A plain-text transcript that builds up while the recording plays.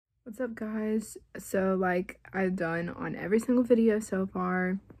What's up, guys? So like I've done on every single video so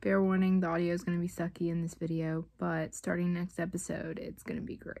far, fair warning, the audio is going to be sucky in this video, but starting next episode it's going to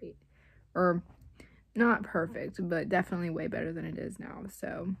be great, or not perfect, but definitely way better than it is now.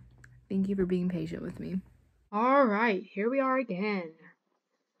 So thank you for being patient with me. All right, here we are again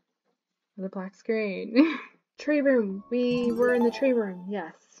with a black screen. Tree room. We were in the tree room.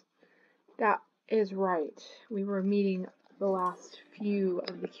 Yes, that is right. We were meeting the last few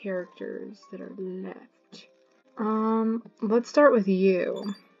of the characters that are left. Let's start with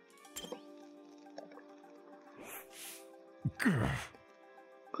you.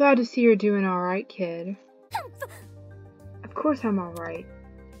 Glad to see you're doing alright, kid. Of course I'm alright.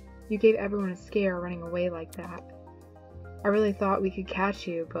 You gave everyone a scare running away like that. I really thought we could catch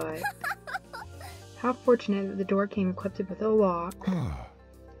you, but... How fortunate that the door came equipped with a lock.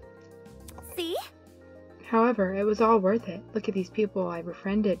 See? However, it was all worth it. Look at these people I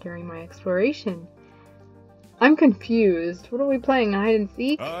befriended during my exploration. I'm confused. What are we playing, hide and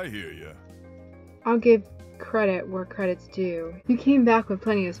seek? I hear ya. I'll give credit where credit's due. You came back with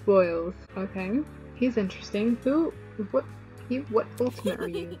plenty of spoils. Okay. He's interesting. What ultimate are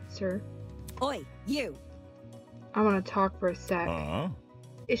you, sir? Oi, you! I want to talk for a sec. Huh?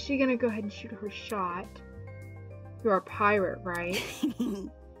 Is she gonna go ahead and shoot her shot? You're a pirate, right?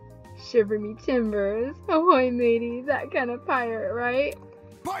 Shiver me timbers. Ahoy, matey. That kind of pirate, right?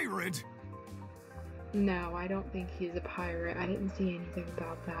 Pirate? No, I don't think he's a pirate. I didn't see anything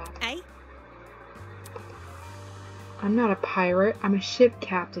about that. Eh? I'm not a pirate. I'm a ship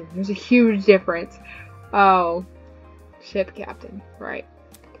captain. There's a huge difference. Oh. Ship captain. Right.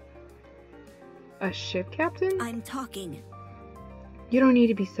 A ship captain? I'm talking. You don't need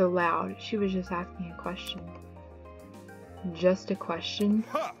to be so loud. She was just asking a question. Just a question?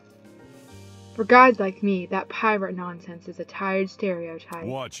 Ha! For guys like me, that pirate nonsense is a tired stereotype.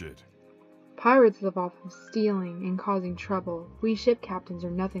 Watch it. Pirates live off of stealing and causing trouble. We ship captains are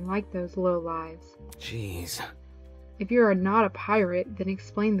nothing like those lowlives. Jeez. If you're not a pirate, then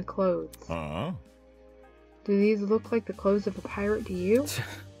explain the clothes. Huh? Do these look like the clothes of a pirate to you?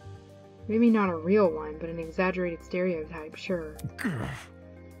 Maybe not a real one, but an exaggerated stereotype, sure.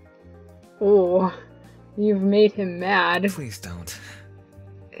 Oh, you've made him mad. Please don't.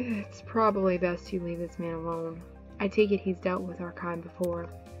 It's probably best you leave this man alone. I take it he's dealt with our kind before.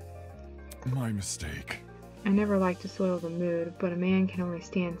 My mistake. I never like to soil the mood, but a man can only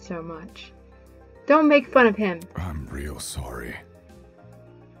stand so much. Don't make fun of him. I'm real sorry.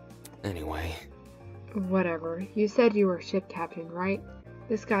 Anyway. Whatever. You said you were a ship captain, right?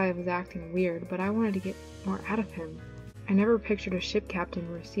 This guy was acting weird, but I wanted to get more out of him. I never pictured a ship captain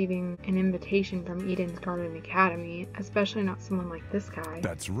receiving an invitation from Eden's Garden Academy, especially not someone like this guy.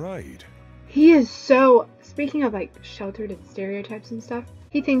 That's right. He is so... Speaking of, like, sheltered and stereotypes and stuff,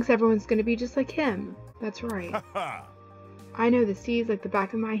 he thinks everyone's gonna be just like him. That's right. Ha I know the seas like the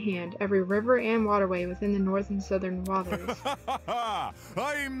back of my hand, every river and waterway within the north and southern waters. ha!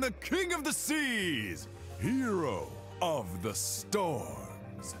 I'm the king of the seas, hero of the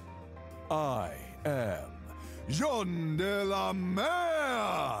storms. I am Jean de la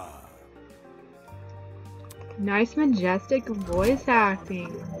Mer. Nice, majestic voice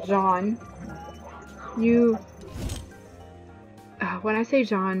acting, Jean. You... when I say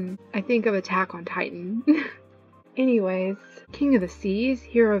Jean, I think of Attack on Titan. Anyways, King of the Seas,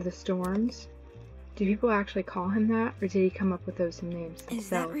 Hero of the Storms. Do people actually call him that, or did he come up with those names himself? Is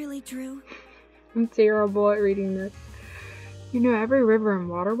that really true? I'm terrible at reading this. You know every river and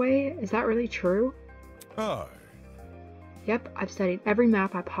waterway? Is that really true? Aye. Yep, I've studied every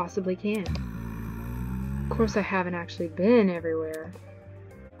map I possibly can. Of course, I haven't actually been everywhere.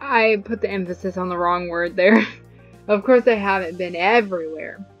 I put the emphasis on the wrong word there. Of course, I haven't been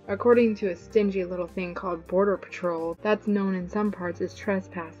everywhere. According to a stingy little thing called Border Patrol, that's known in some parts as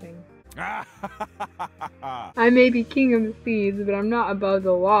trespassing. I may be king of the seas, but I'm not above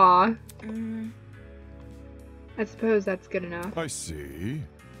the law. I suppose that's good enough. I see.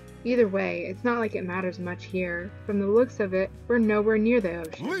 Either way, it's not like it matters much here. From the looks of it, we're nowhere near the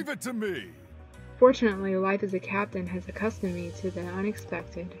ocean. Leave it to me. Fortunately, life as a captain has accustomed me to the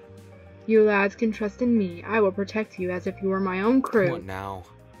unexpected. You lads can trust in me. I will protect you as if you were my own crew. What now?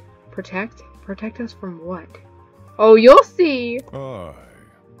 Protect? Protect us from what? Oh, you'll see! Aye.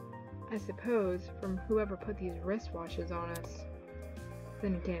 I suppose from whoever put these wristwatches on us.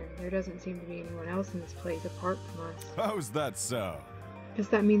 Then again, there doesn't seem to be anyone else in this place apart from us. How's that sound? Guess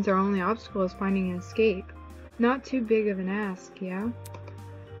that means our only obstacle is finding an escape. Not too big of an ask, yeah?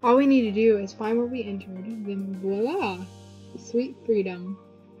 All we need to do is find where we entered, then voila! Sweet freedom.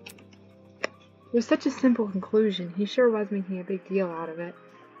 It was such a simple conclusion. He sure was making a big deal out of it.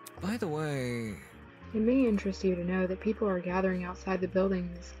 By the way... It may interest you to know that people are gathering outside the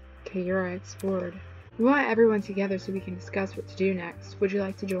buildings Kayura explored. We want everyone together so we can discuss what to do next. Would you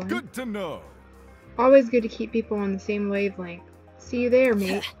like to join? Good to know. Always good to keep people on the same wavelength. See you there,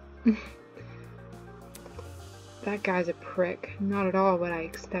 mate. That guy's a prick. Not at all what I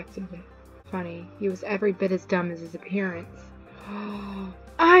expected. Funny, he was every bit as dumb as his appearance.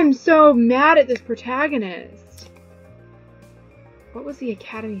 I'm so mad at this protagonist! What was the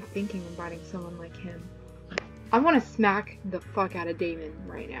Academy thinking inviting someone like him? I want to smack the fuck out of Damon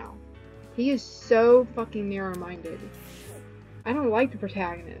right now. He is so fucking narrow-minded. I don't like the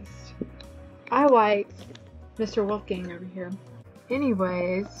protagonist. I like Mr. Wolfgang over here.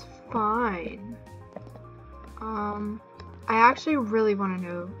 Anyways, fine. I actually really want to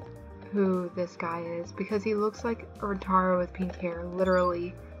know who this guy is because he looks like a Rotaro with pink hair.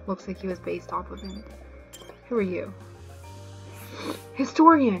 Literally looks like he was based off of him. Who are you?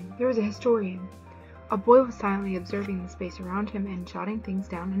 Historian! There was a historian. A boy was silently observing the space around him and jotting things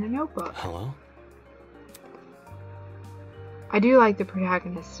down in a notebook. Hello? I do like the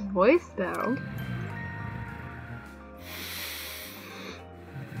protagonist's voice, though.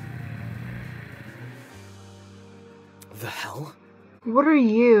 The hell? What are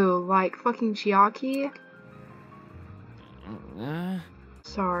you, like fucking Chiaki?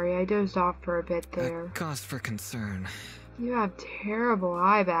 Sorry, I dozed off for a bit there. Cause for concern. You have terrible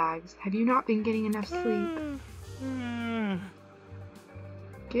eye bags. Have you not been getting enough sleep?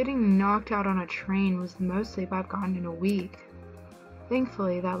 Getting knocked out on a train was the most sleep I've gotten in a week.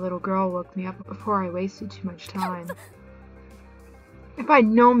 Thankfully, that little girl woke me up before I wasted too much time. If I'd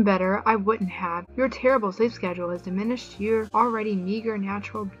known better, I wouldn't have. Your terrible sleep schedule has diminished your already meager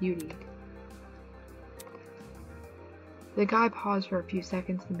natural beauty. The guy paused for a few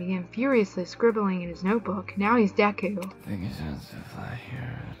seconds and began furiously scribbling in his notebook. Now he's Deku.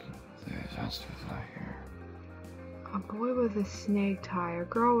 A boy with a snake tie, a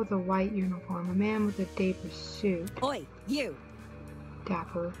girl with a white uniform, a man with a dapper suit. Oi, you!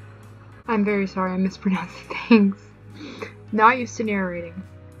 Dapper. I'm very sorry I mispronounced things. Not used to narrating.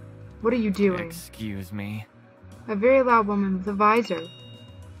 What are you doing? Excuse me. A very loud woman with a visor.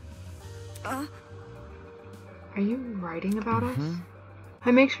 Are you writing about us?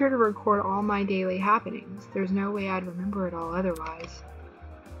 I make sure to record all my daily happenings. There's no way I'd remember it all otherwise.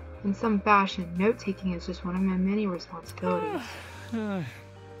 In some fashion, note-taking is just one of my many responsibilities. My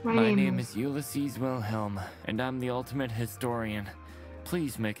name is Ulysses Wilhelm, and I'm the ultimate historian.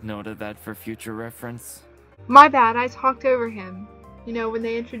 Please make note of that for future reference. My bad, I talked over him. You know, when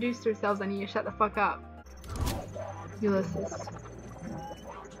they introduced themselves, I need to shut the fuck up. Ulysses.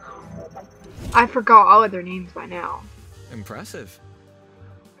 I forgot all of their names by now. Impressive.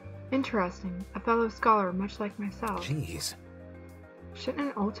 Interesting. A fellow scholar, much like myself. Jeez. Shouldn't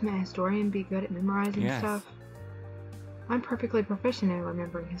an ultimate historian be good at memorizing stuff? I'm perfectly proficient in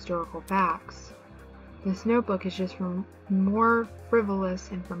remembering historical facts. This notebook is just for more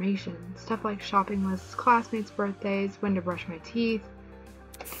frivolous information. Stuff like shopping lists, classmates' birthdays, when to brush my teeth.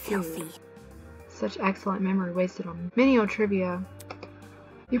 Filthy. Such excellent memory wasted on menial trivia.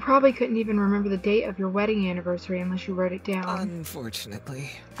 You probably couldn't even remember the date of your wedding anniversary unless you wrote it down.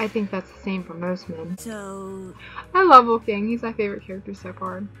 Unfortunately. I think that's the same for most men. So... I love Wolfgang. He's my favorite character so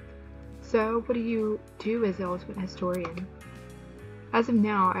far. So, what do you do as the ultimate historian? As of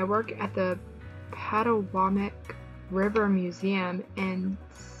now, I work at the Patawamek River Museum in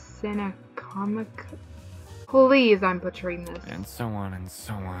Sinacomic. Please, I'm butchering this. And so on and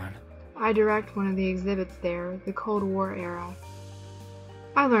so on. I direct one of the exhibits there, the Cold War era.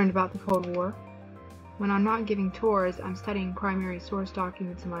 I learned about the Cold War. When I'm not giving tours, I'm studying primary source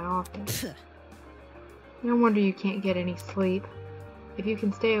documents in my office. No wonder you can't get any sleep. If you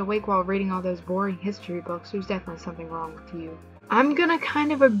can stay awake while reading all those boring history books, there's definitely something wrong with you. I'm gonna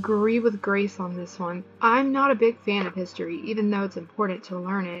kind of agree with Grace on this one. I'm not a big fan of history, even though it's important to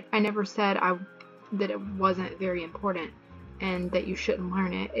learn it. I never said that it wasn't very important and that you shouldn't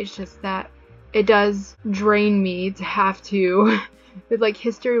learn it. It's just that it does drain me to have to... Like,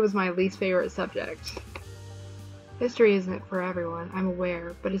 history was my least favorite subject. History isn't for everyone, I'm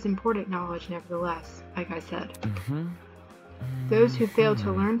aware, but it's important knowledge nevertheless, like I said. Those who fail to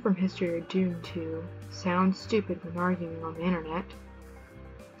learn from history are doomed to sound stupid when arguing on the internet.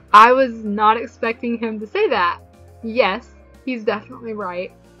 I was not expecting him to say that. Yes, he's definitely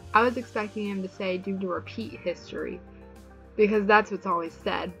right. I was expecting him to say due to repeat history, because that's what's always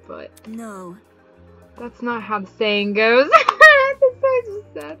said, but... No. That's not how the saying goes. That's what I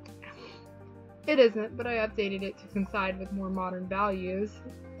just said. It isn't, but I updated it to coincide with more modern values.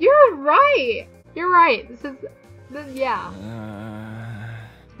 You're right! You're right. Yeah.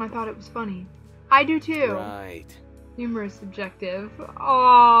 I thought it was funny. I do too. Right. Humor is subjective.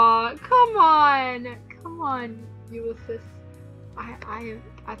 Aw, come on. Come on, Ulysses. I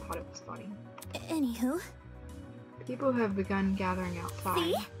thought it was funny. Anywho. People have begun gathering outside.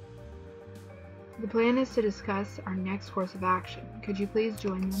 See? The plan is to discuss our next course of action. Could you please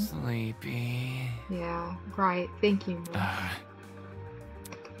join them? Sleepy. Yeah, right. Thank you, Moon.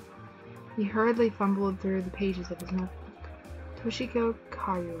 He hurriedly fumbled through the pages of his notebook. Toshiko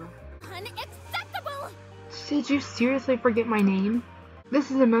Kaiura. Unacceptable! Did you seriously forget my name?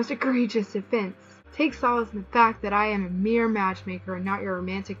 This is the most egregious offense. Take solace in the fact that I am a mere matchmaker and not your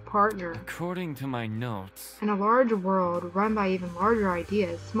romantic partner. According to my notes. In a large world run by even larger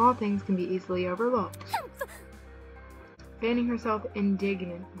ideas, small things can be easily overlooked. Fanning herself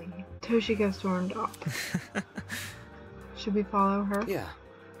indignantly, Toshiko stormed off. Should we follow her? Yeah.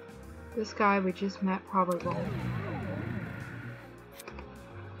 This guy we just met probably won't.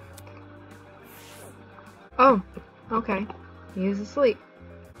 Oh, okay. He is asleep.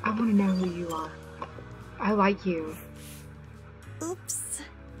 I want to know who you are. I like you. Oops.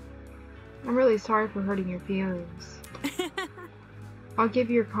 I'm really sorry for hurting your feelings. I'll give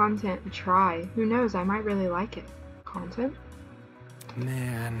your content a try. Who knows, I might really like it. Content?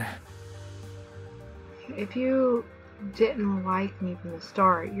 Man. If you didn't like me from the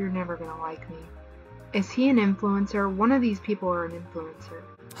start, you're never gonna like me. Is he an influencer? One of these people are an influencer.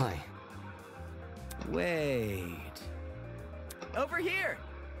 Hi. Wait. Over here!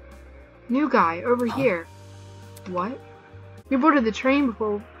 New guy, over here. What? You boarded the train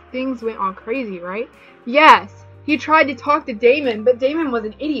before things went all crazy, right? Yes! He tried to talk to Damon, but Damon was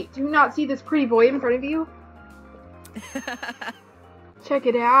an idiot. Do you not see this pretty boy in front of you? Check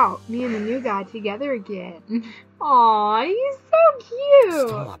it out. Me and the new guy together again. Aw, he's so cute!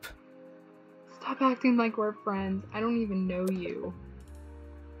 Stop. Stop acting like we're friends. I don't even know you.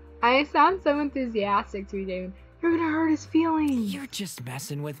 I sound so enthusiastic to you, Damon. You're gonna hurt his feelings. You're just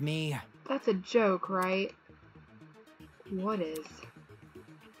messing with me. That's a joke, right? What is?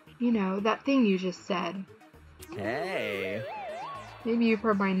 You know, that thing you just said. Hey. Maybe you've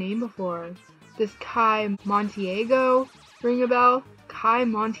heard my name before. Does Kai Montiago ring a bell? Kai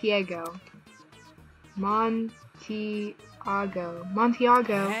Montiago. Montiago.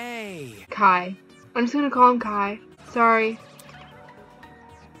 Hey. Kai. I'm just gonna call him Kai. Sorry.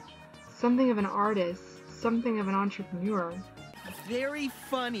 Something of an artist. Something of an entrepreneur. Very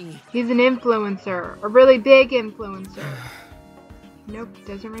funny. He's an influencer. A really big influencer. Nope,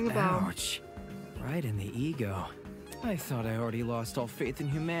 doesn't ring a bell. Ouch. Right in the ego. I thought I already lost all faith in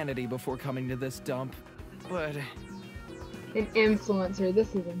humanity before coming to this dump. But... An influencer.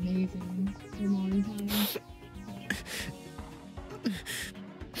 This is amazing.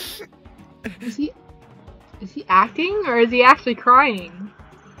 Is he acting or is he actually crying?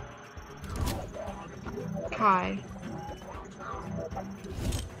 Kai.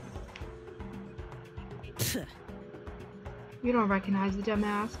 You don't recognize the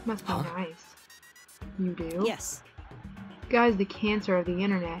dumbass? Must be nice. You do? Yes. Guy's the cancer of the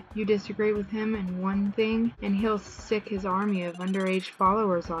internet. You disagree with him in one thing, and he'll sick his army of underage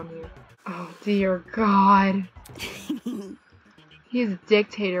followers on you. Oh dear God. He's a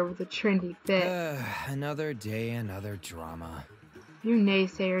dictator with a trendy fit. Another day, another drama. You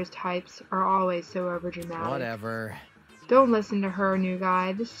naysayers types are always so overdramatic. Whatever. Don't listen to her, new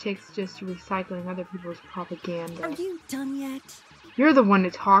guy. This chick's just recycling other people's propaganda. Are you done yet? You're the one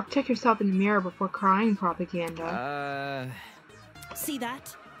to talk. Check yourself in the mirror before crying propaganda. See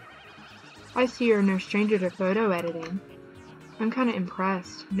that? I see you're no stranger to photo editing. I'm kinda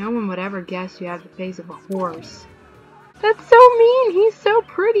impressed. No one would ever guess you have the face of a horse. That's so mean! He's so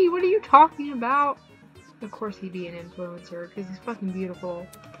pretty! What are you talking about? Of course he'd be an influencer, because he's fucking beautiful.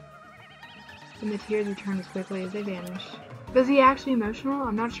 And the tears return as quickly as they vanish. Was he actually emotional?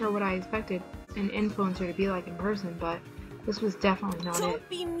 I'm not sure what I expected an influencer to be like in person, but this was definitely not it. Don't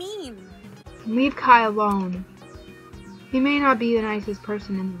be mean! Leave Kai alone. He may not be the nicest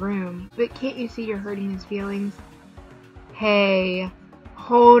person in the room, but can't you see you're hurting his feelings? Hey,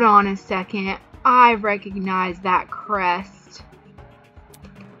 hold on a second. I recognize that crest.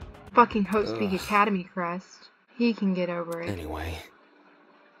 Fucking Hope Speak Academy crest. He can get over it. Anyway.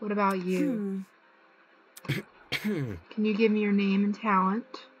 What about you? Can you give me your name and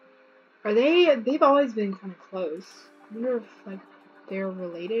talent? They've always been kind of close. I wonder if, like, they're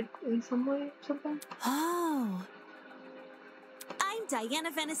related in some way or something? Oh. I'm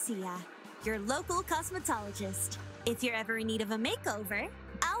Diana Venecia, your local cosmetologist. If you're ever in need of a makeover,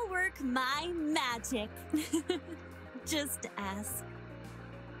 I'll work my magic. Just ask.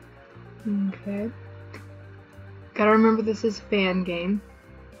 Okay. Gotta remember this is a fan game.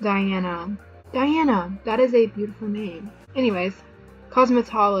 Diana. Diana, that is a beautiful name. Anyways,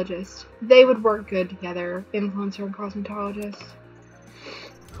 cosmetologist. They would work good together. Influencer and cosmetologist.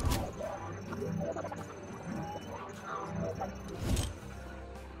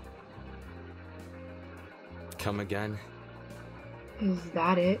 Come again? Is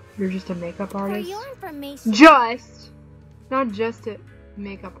that it? You're just a makeup For artist? your information, Just! Not just a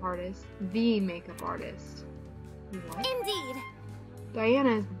makeup artist. The makeup artist. What? indeed.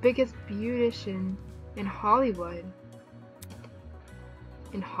 Diana is the biggest beautician in Hollywood.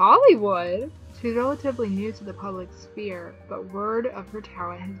 In Hollywood? She's relatively new to the public sphere, but word of her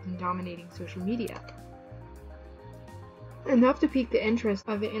talent has been dominating social media. Enough to pique the interest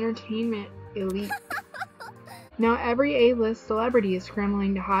of the entertainment elite. Now every A-list celebrity is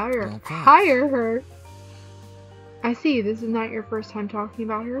scrambling to hire her. I see, this is not your first time talking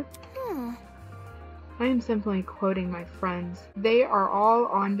about her. I am simply quoting my friends. They are all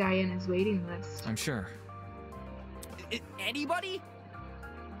on Diana's waiting list. I'm sure. Anybody?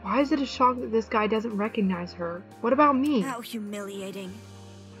 Why is it a shock that this guy doesn't recognize her? What about me? How humiliating.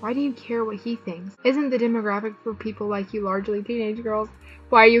 Why do you care what he thinks? Isn't the demographic for people like you largely teenage girls?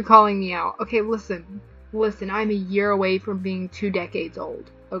 Why are you calling me out? Okay, listen. Listen, I'm a year away from being 2 decades old,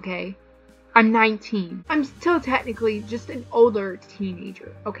 okay? I'm 19. I'm still technically just an older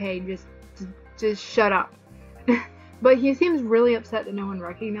teenager, okay? Just shut up. But he seems really upset that no one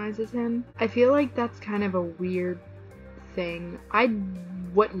recognizes him. I feel like that's kind of a weird thing. I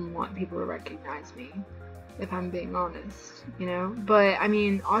wouldn't want people to recognize me, if I'm being honest, you know? But, I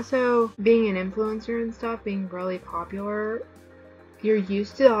mean, also, being an influencer and stuff, being really popular, you're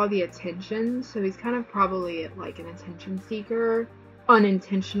used to all the attention, so he's kind of probably, like, an attention seeker,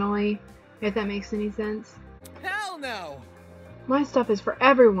 unintentionally, if that makes any sense. Hell no! My stuff is for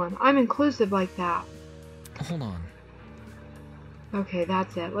everyone. I'm inclusive like that. Hold on. Okay,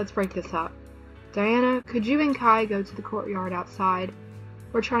 that's it. Let's break this up. Diana, could you and Kai go to the courtyard outside?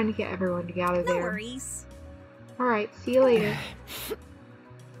 We're trying to get everyone to gather No there. worries. Alright, see you later.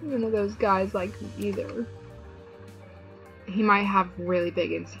 None of those guys like me either. He might have really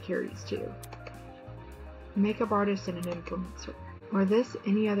big insecurities too. A makeup artist and an influencer. Were this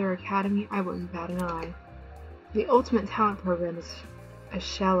any other academy, I wouldn't bat an eye. The Ultimate Talent Program is a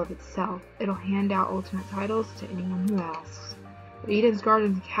shell of itself. It'll hand out ultimate titles to anyone who asks. But Eden's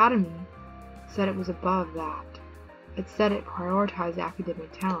Gardens Academy said it was above that. It said it prioritized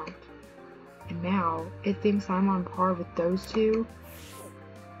academic talent. And now, it thinks I'm on par with those two?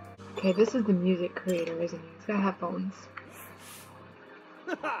 Okay, this is the music creator, isn't he? He's got headphones.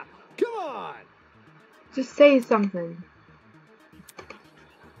 Come on! Just say something.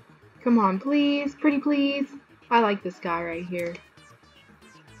 Come on, please. Pretty please. I like this guy right here.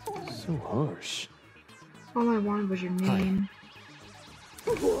 So harsh. All I wanted was your name.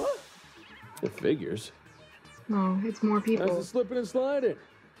 What? It figures. Oh, it's more That's people. the slipping and sliding.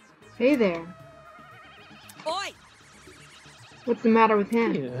 Hey there. Oi! What's the matter with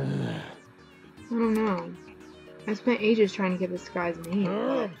him? Yeah. I don't know. I spent ages trying to get this guy's name,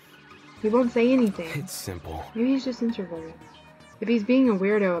 but he won't say anything. It's simple. Maybe he's just introverted. If he's being a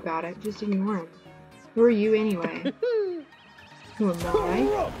weirdo about it, just ignore him. Who are you anyway? Who am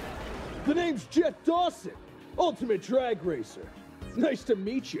I? The name's Jet Dawson, Ultimate Drag Racer. Nice to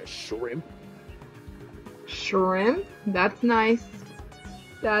meet you, shrimp. Shrimp? That's nice.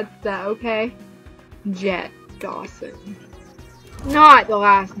 That's okay. Jet Dawson. Not the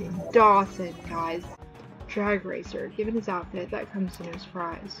last name. Dawson, guys. Drag Racer. Given his outfit, that comes to no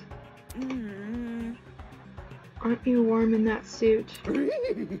surprise. Aren't you warm in that suit?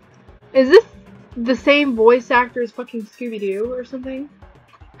 Is this the same voice actor as fucking Scooby-Doo or something?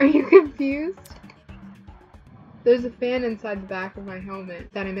 Are you confused? There's a fan inside the back of my helmet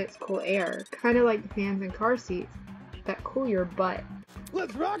that emits cool air, kind of like the fans in car seats that cool your butt.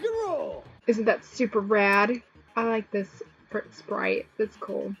 Let's rock and roll! Isn't that super rad? I like this sprite. That's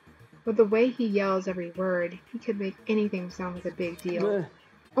cool. With the way he yells every word, he could make anything sound like a big deal.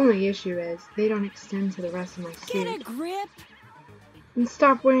 Only issue is, they don't extend to the rest of my suit. Get a grip, And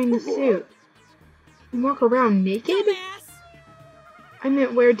stop wearing the suit. And walk around naked? dumbass! I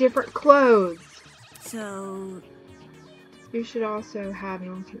meant wear different clothes. So, You should also have an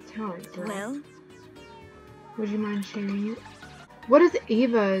ultimate talent, girl. well, Would you mind sharing it? What is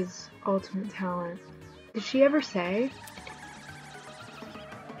Ava's ultimate talent? Did she ever say?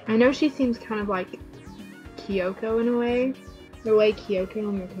 I know she seems kind of like Kyoko in a way. The way Kyoko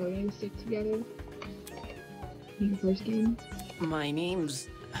and Makoto stick together. In the first game. My name's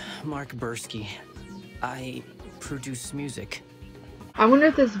Mark Bursky. I produce music. I wonder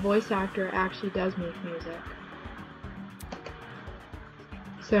if this voice actor actually does make music.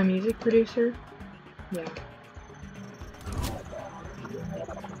 So, music producer? Yeah.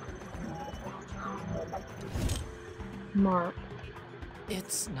 Mark.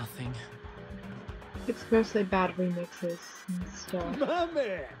 It's nothing. It's mostly bad remixes and stuff. My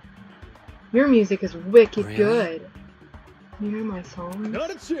man! Your music is wicked Really? good. You know my songs? Not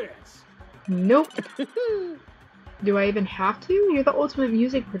a chance! Nope. Do I even have to? You're the ultimate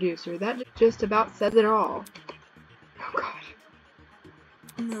music producer. That just about says it all. Oh gosh.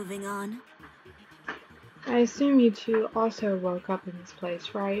 Moving on. I assume you two also woke up in this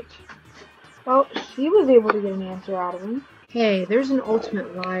place, right? Well, she was able to get an answer out of him. Hey, there's an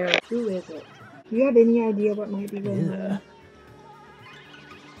ultimate liar. Who is it? Do you have any idea what might be going on?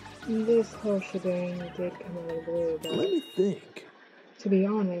 This whole shebang did come out of the blue, but Let me think. to be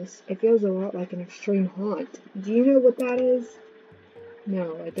honest, it feels a lot like an extreme haunt. Do you know what that is?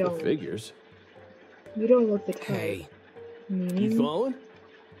 No, I The don't. figures. You don't look the type. Hey, Meaning? You following?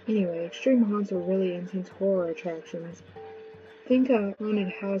 Anyway, extreme haunts are really intense horror attractions. Think a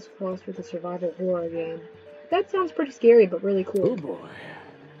haunted house crossed with a survival horror game. That sounds pretty scary, but really Oh cool. boy.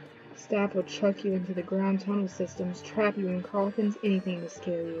 Staff will chuck you into the ground tunnel systems, trap you in coffins, anything to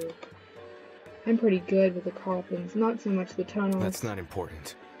scare you. I'm pretty good with the coffins, not so much the tunnels. That's not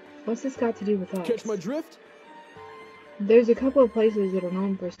important. What's this got to do with us? Catch my drift? There's a couple of places that are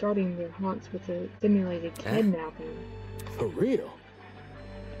known for starting their haunts with a simulated kidnapping. For real?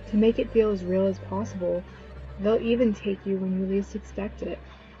 To make it feel as real as possible, they'll even take you when you least expect it.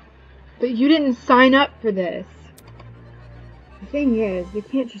 But you didn't sign up for this! The thing is, we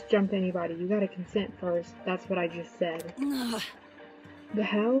can't just jump anybody. You gotta consent first. That's what I just said. Ugh, The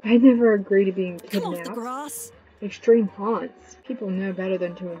hell? I never agree to being come off the kidnapped. grass. Extreme haunts. People know better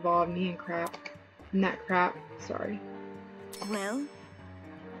than to involve me in crap. In that crap. Sorry. Well,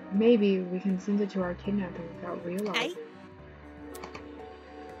 Maybe we consented to our kidnapping without realizing.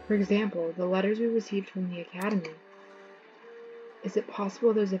 For example, the letters we received from the Academy. Is it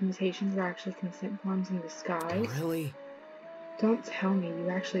possible those invitations were actually consent forms in disguise? really? Don't tell me you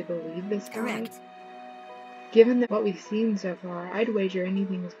actually believe this guy. correct. Given that what we've seen so far, I'd wager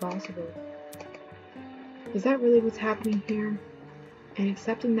anything is possible. Is that really what's happening here? And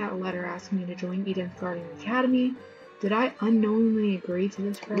accepting that letter asking me to join Eden's Garden Academy, did I unknowingly agree to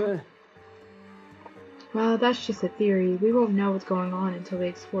this crap? Meh. Well, that's just a theory. We won't know what's going on until we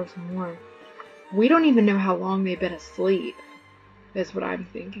explore some more. We don't even know how long they've been asleep. That's what I'm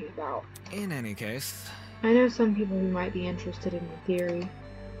thinking about. In any case, I know some people who might be interested in the theory.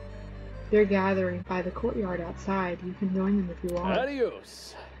 They're gathering by the courtyard outside. You can join them if you want.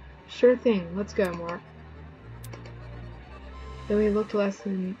 Adios. Sure thing. Let's go, Mark. Though he looked less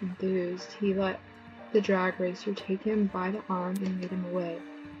than enthused, he let the drag racer take him by the arm and lead him away.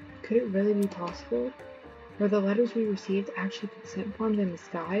 Could it really be possible? Were the letters we received actually consent forms in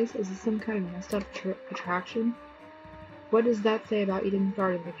disguise? Is this some kind of messed up attraction? What does that say about Eden's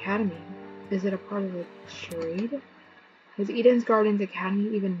Gardens Academy? Is it a part of a charade? Is Eden's Gardens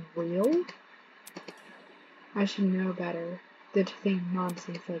Academy even real? I should know better than to think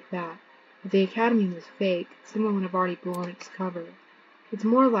nonsense like that. If the Academy was fake, someone would have already blown its cover. It's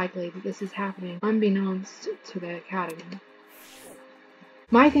more likely that this is happening unbeknownst to the Academy.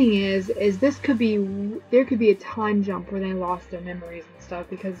 My thing is this could be, there could be a time jump where they lost their memories and stuff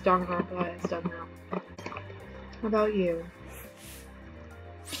because Danganronpa has done that. How about you?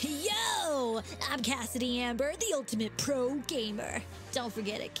 Yo! I'm Cassidy Amber, the ultimate pro gamer. Don't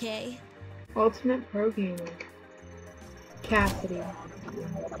forget it, Kay. Ultimate Pro Gamer. Cassidy.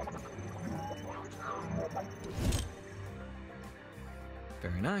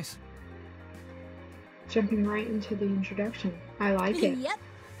 very nice. Jumping right into the introduction. I like it. Yep.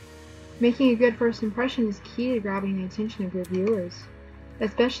 Making a good first impression is key to grabbing the attention of your viewers.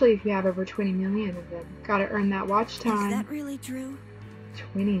 Especially if you have over 20 million of them. Gotta earn that watch Is time. that really true?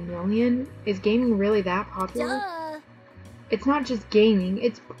 20 million? Is gaming really that popular? Duh. It's not just gaming,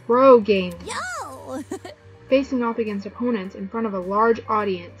 it's pro gaming. Yo! Facing off against opponents in front of a large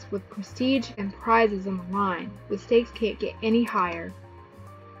audience with prestige and prizes on the line, the stakes can't get any higher.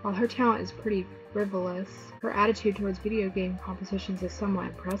 While her talent is pretty frivolous, her attitude towards video game competitions is somewhat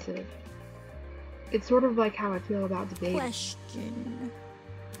impressive. It's sort of like how I feel about debate. Question.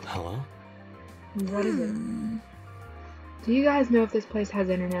 Hello? What is it? Do you guys know if this place has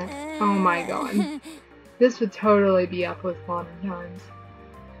internet? Oh my god. This would totally be up with modern times.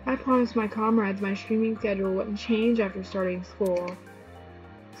 I promised my comrades my streaming schedule wouldn't change after starting school.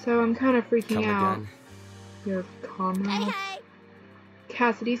 So I'm kind of freaking Come out. again. Your comrades? Hey!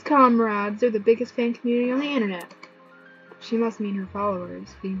 Cassidy's comrades are the biggest fan community on the internet. She must mean her followers,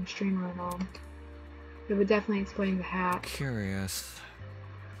 being a streamer and all. It would definitely explain the hat. Curious.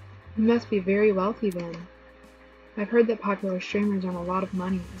 You must be very wealthy then. I've heard that popular streamers earn a lot of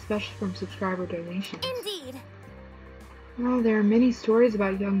money, especially from subscriber donations. Indeed. Well, there are many stories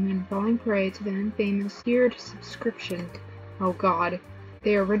about young men falling prey to the infamous tiered subscription. Oh god.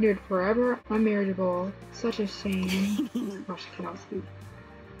 They are rendered forever unmarriageable. Such a shame. Gosh, I cannot speak.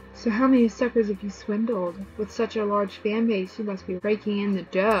 So how many suckers have you swindled? With such a large fan base, you must be raking in the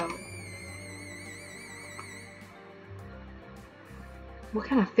dough. What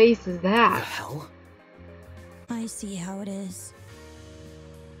kind of face is The that? hell? I see how it is.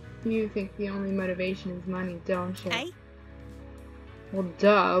 You think the only motivation is money, don't you? Hey? Well,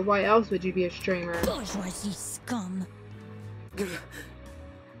 duh. Why else would you be a streamer? Bourgeoisie scum.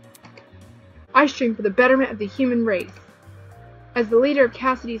 I stream for the betterment of the human race. As the leader of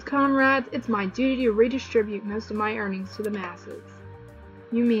Cassidy's comrades, it's my duty to redistribute most of my earnings to the masses.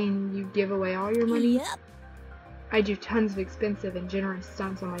 You mean you give away all your money? Yep. I do tons of expensive and generous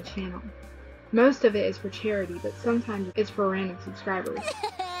stunts on my channel. Most of it is for charity, but sometimes it's for random subscribers.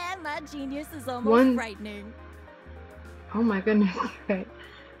 My genius is almost One- frightening. Oh my goodness. Okay.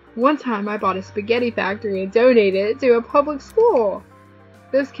 One time I bought a spaghetti factory and donated it to a public school.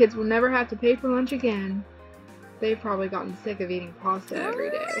 Those kids will never have to pay for lunch again. They've probably gotten sick of eating pasta every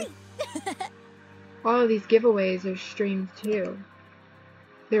day. All of these giveaways are streamed too.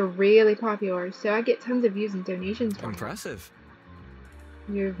 They're really popular, so I get tons of views and donations from them. Impressive.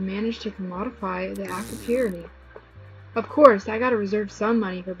 You've managed to commodify the act of tyranny. Of course, I gotta reserve some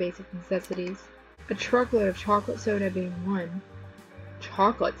money for basic necessities. A truckload of chocolate soda being one.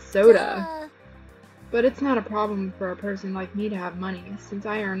 Chocolate soda? But it's not a problem for a person like me to have money, since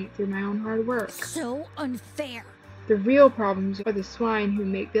I earn it through my own hard work. So unfair. The real problems are the swine who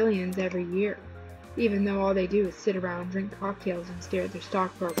make billions every year, even though all they do is sit around, drink cocktails, and stare at their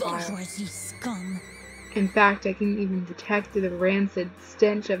stock profile. Bourgeoisie scum. In fact, I can even detect the rancid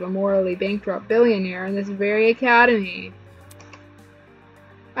stench of a morally bankrupt billionaire in this very academy.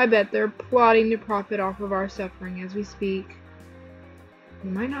 I bet they're plotting to profit off of our suffering as we speak. You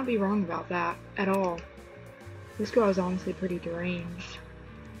might not be wrong about that, at all. This girl is honestly pretty deranged.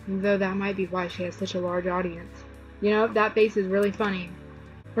 Though that might be why she has such a large audience. You know, that face is really funny.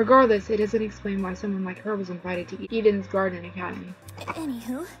 Regardless, it doesn't explain why someone like her was invited to Eden's Garden Academy.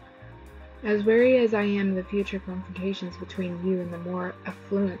 Anywho. As wary as I am of the future confrontations between you and the more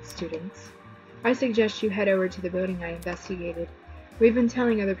affluent students, I suggest you head over to the building I investigated. We've been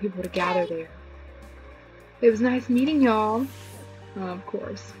telling other people to gather there. It was nice meeting y'all. Of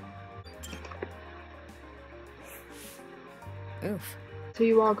course. Oof. So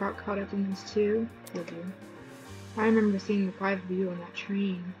you all got caught up in this too? Did you? I remember seeing the 5 of you on that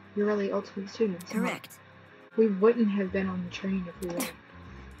train. You're really ultimate students, huh? Correct. We wouldn't have been on the train if we weren't.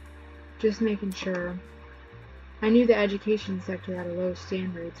 Just making sure. I knew the education sector had a low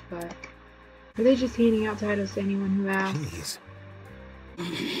standards, but are they just handing out titles to anyone who asks?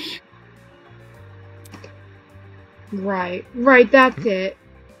 Jeez. Right, that's it.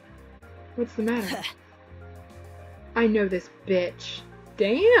 What's the matter? I know this bitch.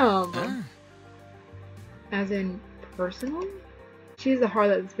 Damn! Ah, As in, personal? She's the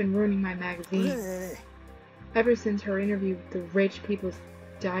harlot that's been ruining my magazine. Ugh. Ever since her interview with the Rich People's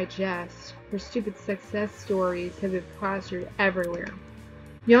Digest, her stupid success stories have been plastered everywhere.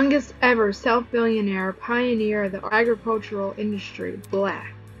 Youngest ever self-billionaire, pioneer of the agricultural industry, blah.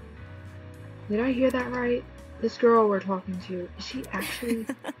 Did I hear that right? This girl we're talking to, is she actually...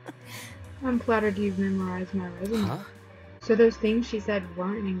 I'm flattered you've memorized my resume. huh? So those things she said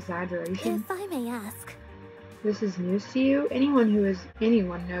weren't an exaggeration? If I may ask. This is news to you? Anyone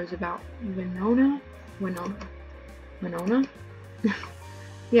knows about Winona? Winona?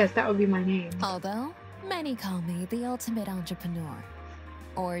 Yes, that would be my name. Although, many call me the ultimate entrepreneur.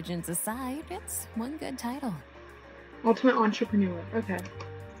 Origins aside, it's one good title. Ultimate entrepreneur. Okay.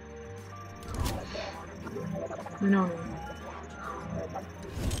 Winona.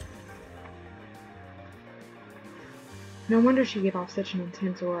 No wonder she gave off such an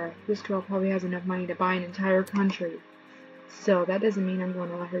intense aura. This girl probably has enough money to buy an entire country. Still, that doesn't mean I'm going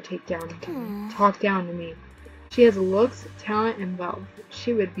to let her talk down to me. She has looks, talent, and wealth.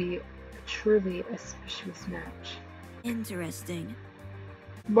 She would be truly a specialist match. Interesting.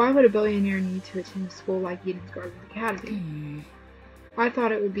 Why would a billionaire need to attend a school like Eden's Garden Academy? I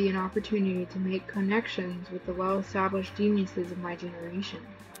thought it would be an opportunity to make connections with the well-established geniuses of my generation.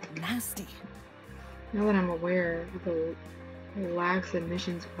 Nasty. Now that I'm aware of the lax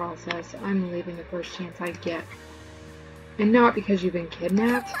admissions process, I'm leaving the first chance I get. And not because you've been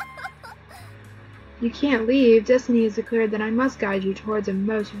kidnapped. You can't leave. Destiny has declared that I must guide you towards a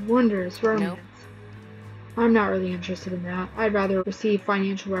most wondrous romance. I'm not really interested in that. I'd rather receive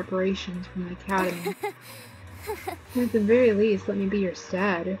financial reparations from the Academy. At the very least, let me be your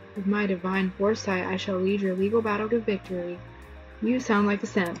stead. With my divine foresight, I shall lead your legal battle to victory. You sound like a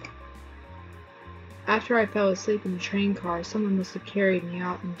simp. After I fell asleep in the train car, someone must have carried me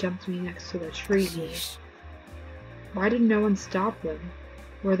out and dumped me next to the tree. Why did no one stop them?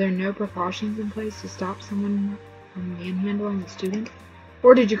 Were there no precautions in place to stop someone from manhandling a student?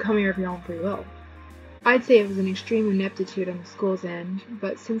 Or did you come here of your own free will? I'd say it was an extreme ineptitude on the school's end,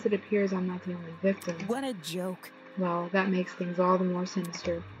 but since it appears I'm not the only victim... What a joke. Well, that makes things all the more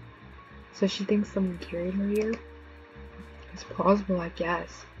sinister. So she thinks someone carried her here? It's plausible, I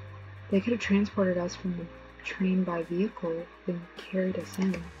guess. They could have transported us from the train by vehicle, then carried us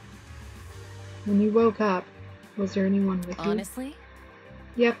in. When you woke up, was there anyone with you? Honestly?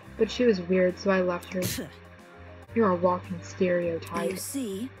 Yep, but she was weird, so I left her. You're a walking stereotype. You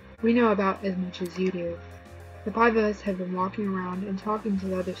see? We know about as much as you do. The 5 of us have been walking around and talking to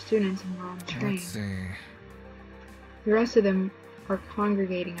the other students and we're on the train. Let's see. The rest of them are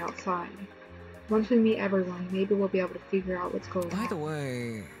congregating outside. Once we meet everyone, maybe we'll be able to figure out what's going on. By the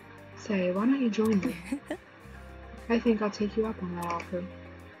way... Say, why don't you join me? I think I'll take you up on that offer.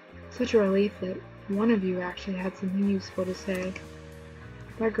 Such a relief that one of you actually had something useful to say.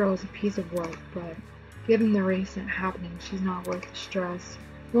 That girl is a piece of work, but given the recent happenings, she's not worth the stress.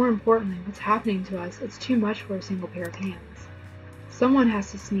 More importantly, what's happening to us, it's too much for a single pair of hands. Someone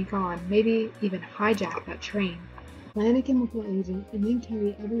has to sneak on, maybe even hijack that train, plant a chemical agent, and then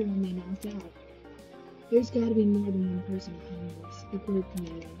carry everyone they knocked out. There's gotta be more than one person behind this, a group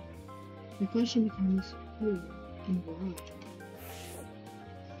maybe. The question becomes who and why.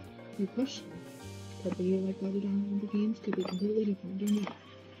 The question could be like other download games, could be completely different, don't know.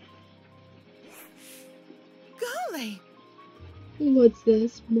 Golly! What's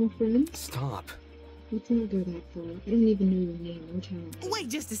this, more friends? Stop. Let's not go that far. I don't even know your name or talent. Wait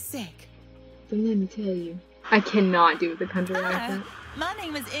just a sec. Then let me tell you. I cannot do the country accent. My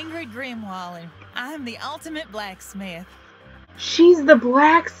name is Ingrid Grimwall, and I'm the ultimate blacksmith. She's the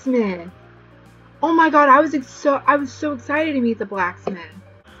blacksmith! Oh my god, I was so excited to meet the blacksmith.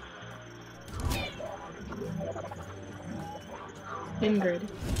 Ingrid.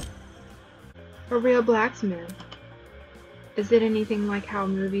 A real blacksmith. Is it anything like how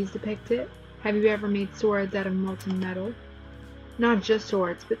movies depict it? Have you ever made swords out of molten metal? Not just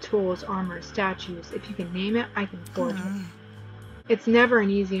swords, but tools, armor, statues. If you can name it, I can forge it. It's never an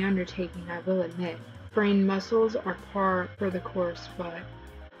easy undertaking, I will admit. Brain muscles are par for the course, but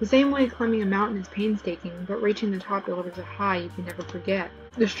the same way climbing a mountain is painstaking, but reaching the top delivers a high you can never forget.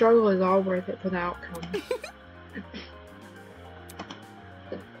 The struggle is all worth it for the outcome.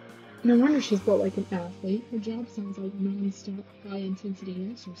 No wonder she's built like an athlete. Her job sounds like non-stop, high-intensity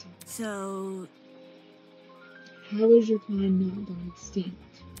exercise. So... How is your kind not gone extinct?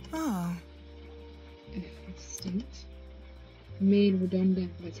 Oh. Extinct? Made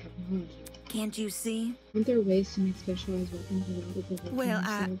redundant by technology. Can't you see? Aren't there ways to make specialized weapons without overworking Well,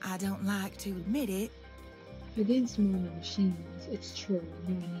 yourself? I don't like to admit it. Against modern machines, it's true,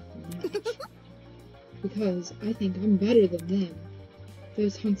 no unequal match. Because I think I'm better than them.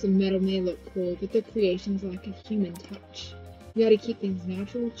 Those hunks of metal may look cool, but their creations lack a human touch. You gotta keep things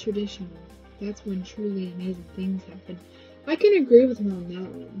natural, traditional. That's when truly amazing things happen. I can agree with her on that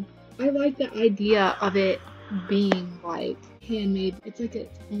one. I like the idea of it being like handmade. It's like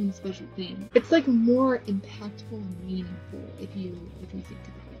its own special thing. It's like more impactful and meaningful if you think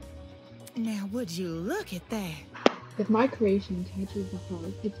about it. Now would you look at that? If my creation touches the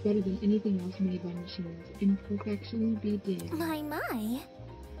heart, it's better than anything else made by machines. Imperfection be damned. My.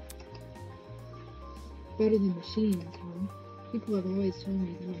 Better than machines, huh? People have always told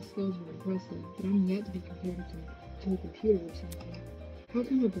me that my skills were impressive, but I'm yet to be compared to a computer or something. How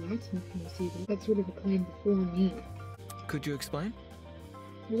come a blacksmith can receive that sort of acclaim before me? Could you explain?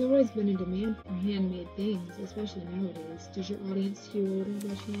 There's always been a demand for handmade things, especially nowadays. Does your audience skew older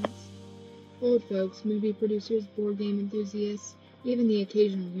by chance? Old folks, movie producers, board game enthusiasts, even the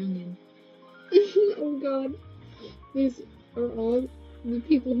occasional youngin'. Oh god. These are all the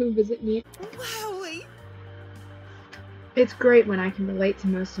people who visit me. Wowie! It's great when I can relate to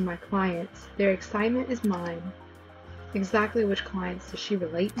most of my clients. Their excitement is mine. Exactly which clients does she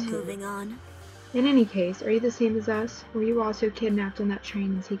relate to? Moving on. In any case, are you the same as us? Were you also kidnapped on that train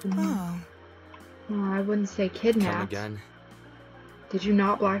and taken home? Oh, I wouldn't say kidnapped. Come again. Did you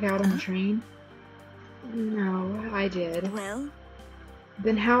not black out on the train? No, I did. Well?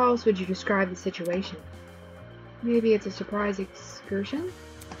 Then how else would you describe the situation? Maybe it's a surprise excursion?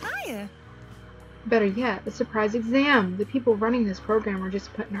 Hiya! Better yet, a surprise exam. The people running this program are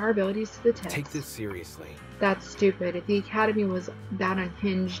just putting our abilities to the test. Take this seriously. That's stupid. If the academy was that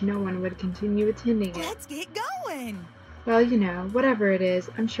unhinged, no one would continue attending it. Let's get going. Well, you know, whatever it is,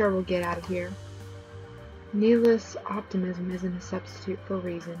 I'm sure we'll get out of here. Needless optimism isn't a substitute for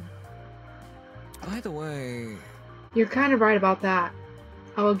reason. By the way... You're kind of right about that.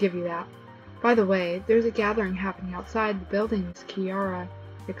 I will give you that. By the way, there's a gathering happening outside the buildings Kayura.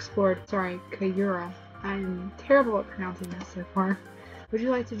 I'm terrible at pronouncing that so far. Would you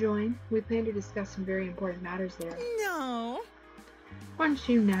like to join? We plan to discuss some very important matters there. No. Aren't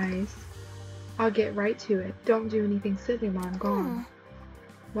you nice? I'll get right to it. Don't do anything silly while I'm gone.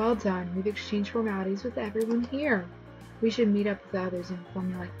 Well done. We've exchanged formalities with everyone here. We should meet up with the others and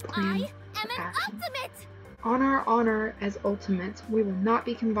formulate a plan of action. Ultimate! On our honor as ultimates, we will not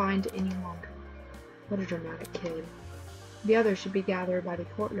be combined any longer. What a dramatic kid. The others should be gathered by the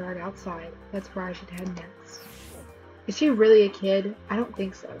courtyard outside. That's where I should head next. Is she really a kid? I don't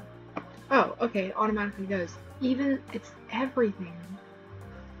think so. Oh, okay, it automatically goes. Even, it's everything.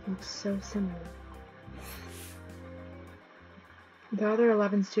 Looks so similar. The other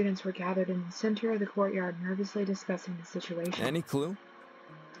 11 students were gathered in the center of the courtyard, nervously discussing the situation. Any clue?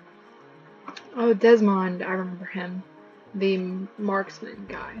 Oh, Desmond, I remember him. The marksman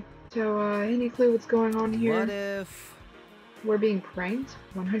guy. So, any clue what's going on here? What if... We're being pranked?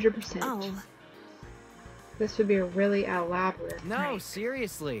 100%. Oh. This would be a really elaborate No, prank.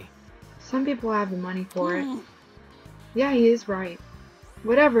 seriously. Some people have the money for it. Yeah, he is right.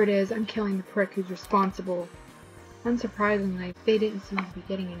 Whatever it is, I'm killing the prick who's responsible. Unsurprisingly, they didn't seem to be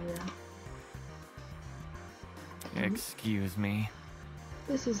getting anywhere. Excuse me.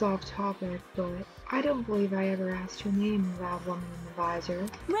 This is off topic, but I don't believe I ever asked your name, loud woman in the visor.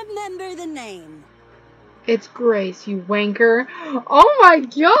 Remember the name. It's Grace, you wanker. Oh my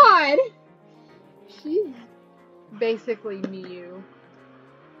god! She's basically Miyu.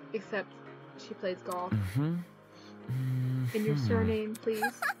 Except she plays golf. And your surname,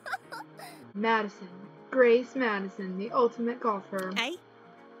 please? Madison. Grace Madison, the ultimate golfer. Hey?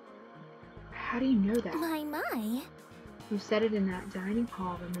 How do you know that? My. You said it in that dining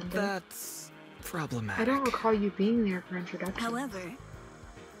hall, remember? That's problematic. I don't recall you being there for introductions. However...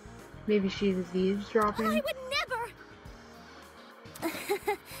 Maybe she's eavesdropping? I would never!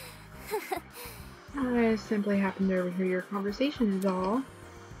 I simply happened to overhear your conversation is all.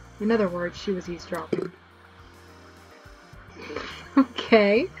 In other words, she was eavesdropping.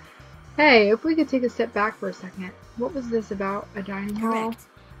 Okay. Hey, if we could take a step back for a second. What was this about? A dining hall?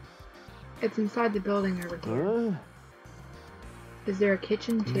 It's inside the building over here. Is there a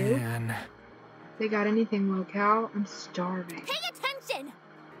kitchen too? Man. They got anything locale? I'm starving. Pay attention!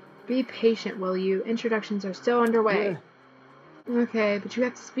 Be patient, will you? Introductions are still underway. Okay, but you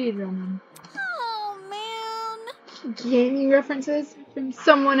have to speedrun them. Oh, man. Gaming references from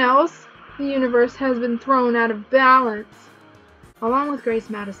someone else? The universe has been thrown out of balance. Along with Grace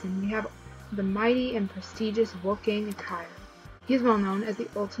Madison, we have the mighty and prestigious Wolfgang Akira. He is well known as the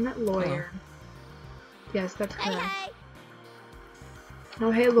ultimate lawyer. Yes, that's correct. Hey.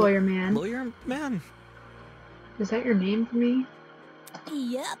 Oh, hey, lawyer man. Lawyer man? Is that your name for me?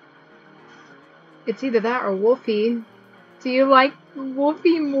 Yep. It's either that or Wolfie. Do you like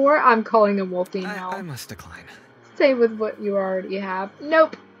Wolfie more? I'm calling him Wolfie now. I must decline. Stay with what you already have.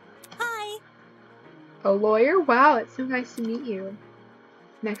 Nope. Hi. A lawyer? Wow, it's so nice to meet you.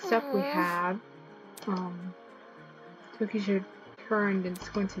 Next up we have, Tokisha turned and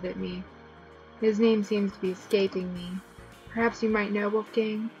squinted at me. His name seems to be escaping me. Perhaps you might know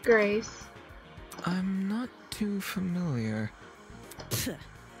Wolfgang? Grace? I'm not too familiar.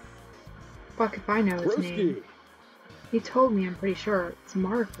 Fuck if I know his name. He told me, I'm pretty sure. It's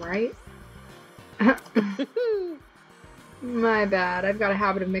Mark, right? My bad. I've got a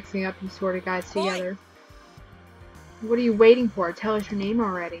habit of mixing up you sort of guys together. What are you waiting for? Tell us your name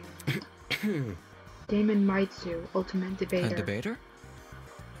already. Damon Maitsu, ultimate debater. A debater?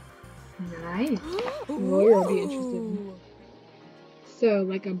 Nice. Lawyer will be interested. So,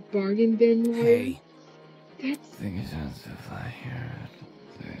 like a bargain bin lawyer? Hey. That's... Things has to fly here.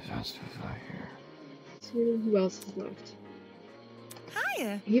 Things has to fly here. So, who else is left?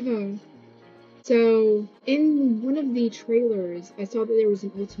 Hiya. Evo. So, in one of the trailers, I saw that there was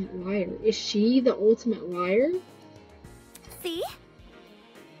an ultimate liar. Is she the ultimate liar? See?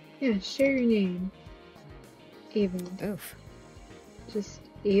 Yeah, share your name. Evo. Oof. Just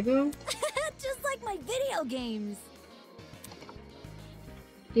Evo? Just like my video games.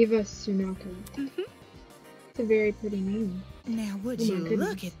 Eva Sunaka. It's a very pretty name. Now, would Oh my you goodness.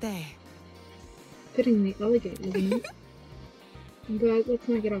 look at that? Fittingly elegant, isn't it? But let's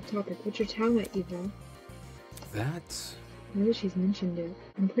not get off topic. What's your talent, Eva? That's... Now that she's mentioned it,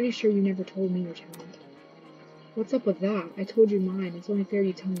 I'm pretty sure you never told me your talent. What's up with that? I told you mine. It's only fair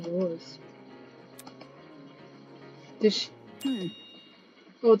you tell me yours.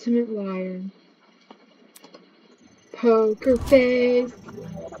 Ultimate liar. Poker face!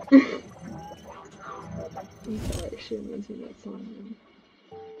 I'm sorry, I shouldn't mention that song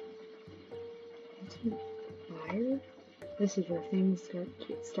now. Ultimate liar? This is where things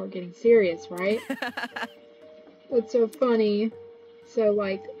start getting serious, right? That's so funny. So,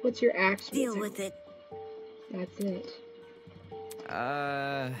 like, what's your actual Deal talent? with it. That's it.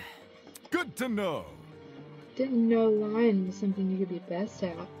 Good to know. Didn't know lying was something you could be best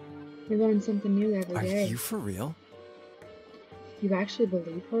at. We learn something new every day. Are you for real? You actually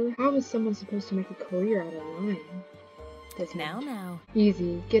believe her? How is someone supposed to make a career out of lying? Now.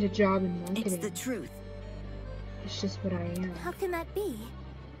 Easy. Get a job in marketing. It's the truth. It's just what I am. How can that be?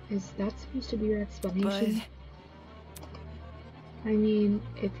 Is that supposed to be your explanation? I mean,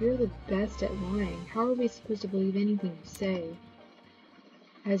 if you're the best at lying, how are we supposed to believe anything you say?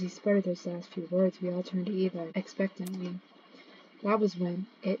 As he sputtered those last few words, we all turned to Eva expectantly. That was when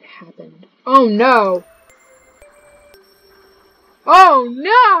it happened. Oh no! Oh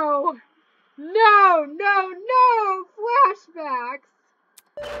no! No, no, no! Flashbacks!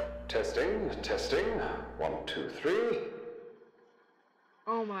 Testing. 1, 2, 3.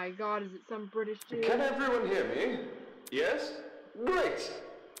 Oh my god, is it some British dude? Can everyone hear me? Yes? Great!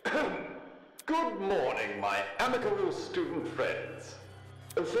 Good morning, my amicable student friends.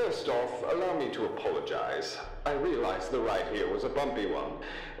 First off, allow me to apologize. I realize the ride here was a bumpy one,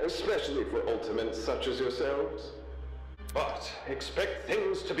 especially for ultimates such as yourselves. But expect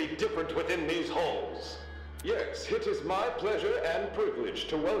things to be different within these halls. Yes, it is my pleasure and privilege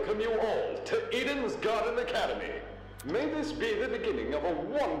to welcome you all to Eden's Garden Academy. May this be the beginning of a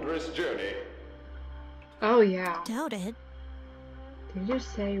wondrous journey. Oh yeah. Doubt it. Did you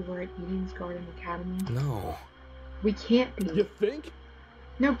just say we're at Eden's Garden Academy? No. We can't be. You think?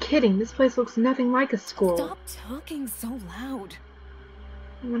 No kidding, this place looks nothing like a school. Stop talking so loud.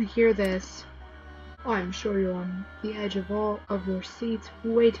 I want to hear this. I'm sure you're on the edge of all of your seats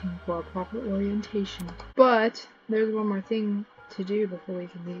waiting for a proper orientation. But there's one more thing to do before we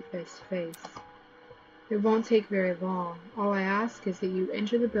can meet face to face. It won't take very long. All I ask is that you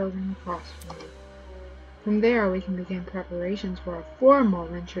enter the building across from me. From there we can begin preparations for a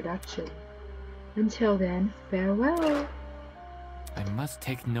formal introduction. Until then, farewell. I must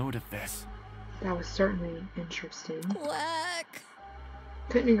take note of this. That was certainly interesting. Black.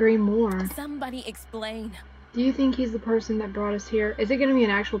 Couldn't agree more. Somebody explain. Do you think he's the person that brought us here? Is it going to be an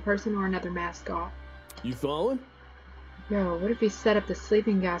actual person or another mascot? You following? Yo, what if he set up the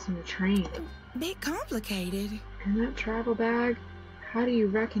sleeping gas on the train? Bit complicated. And that travel bag? How do you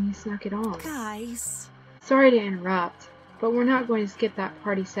reckon he snuck it on? Guys. Sorry to interrupt, but we're not going to skip that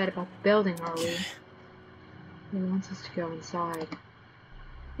part he said about the building, are we? He wants us to go inside.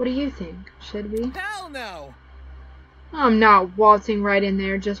 What do you think? Should we? Hell no! I'm not waltzing right in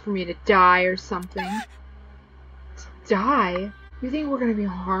there just for me to die or something. To die? You think we're gonna be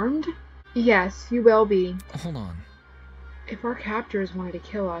harmed? Yes, you will be. Hold on. If our captors wanted to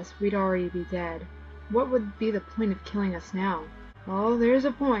kill us, we'd already be dead. What would be the point of killing us now? Well, there's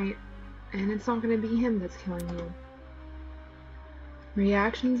a point, and it's not gonna be him that's killing you.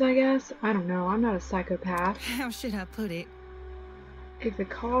 Reactions, I guess? I don't know, I'm not a psychopath. How should I put it? If it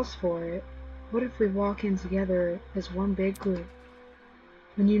calls for it, what if we walk in together as one big group?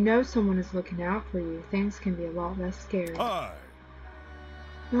 When you know someone is looking out for you, things can be a lot less scary.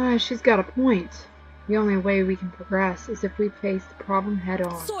 She's got a point. The only way we can progress is if we face the problem head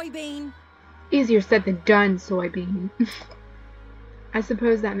on. Soybean. Easier said than done, Soybean. I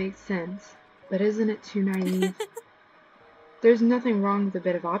suppose that makes sense, but isn't it too naive? There's nothing wrong with a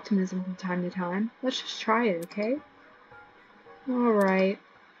bit of optimism from time to time. Let's just try it, okay? Alright.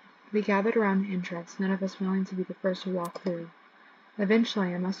 We gathered around the entrance, none of us willing to be the first to walk through.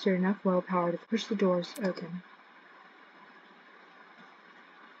 Eventually, I mustered enough willpower to push the doors open.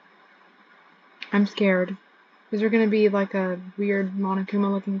 I'm scared. Is there gonna be like a weird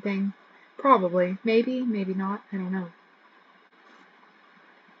Monokuma looking thing? Probably. Maybe, maybe not. I don't know.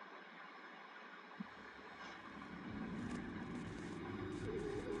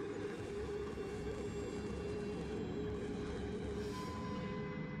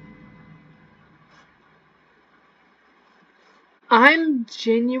 I'm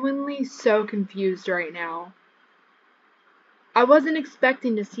genuinely so confused right now. I wasn't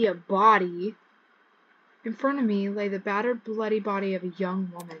expecting to see a body. In front of me lay the battered, bloody body of a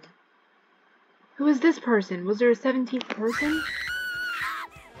young woman. Who is this person? Was there a 17th person?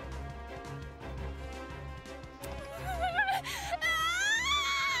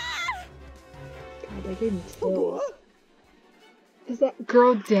 They gave me chills. Is that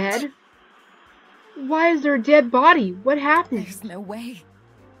girl dead? Why is there a dead body? What happened? There's no way.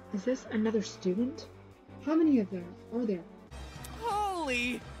 Is this another student? How many of them are there?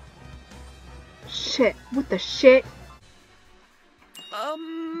 Holy! Shit, what the shit?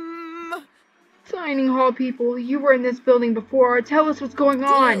 Dining hall people, you were in this building before. Tell us what's going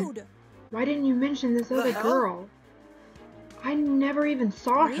on. Dude. Why didn't you mention this other girl? I never even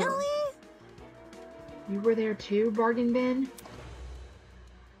saw her. Really? You were there too, Bargain Bin?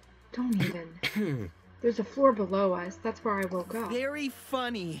 Don't even. There's a floor below us. That's where I woke up. Very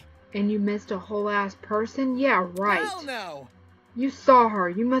funny. And you missed a whole ass person? Yeah, right. Hell no. You saw her.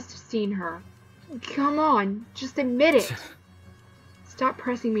 You must have seen her. Come on, just admit it. Stop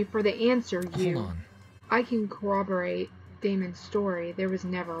pressing me for the answer, you. Hold on. I can corroborate Damon's story. There was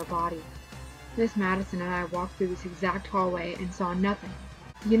never a body. Miss Madison and I walked through this exact hallway and saw nothing.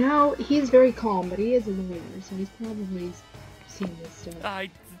 You know, he's very calm, but he is a lawyer, so he's probably seen this stuff.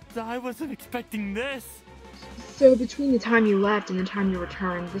 I wasn't expecting this. So between the time you left and the time you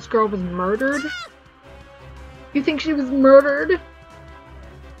returned, this girl was murdered? You think she was murdered?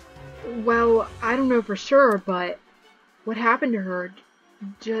 Well, I don't know for sure, but what happened to her?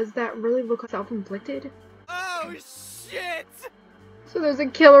 Does that really look self-inflicted? Oh, shit! So there's a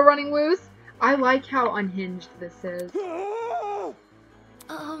killer running loose? I like how unhinged this is.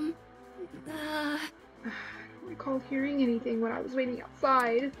 I don't recall hearing anything when I was waiting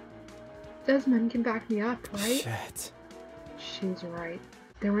outside. Desmond can back me up, right? Shit. She's right.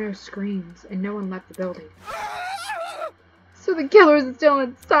 There were no screams, and no one left the building. So the killer's still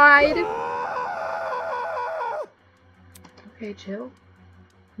inside! Okay, chill.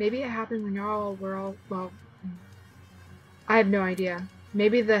 Maybe it happened when y'all were all, well, I have no idea.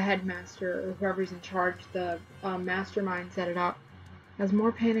 Maybe the headmaster or whoever's in charge, the mastermind, set it up. As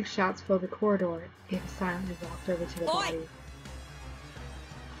more panic shouts filled the corridor, Ava silently walked over to the body.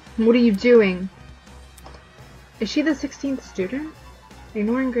 What are you doing? Is she the 16th student?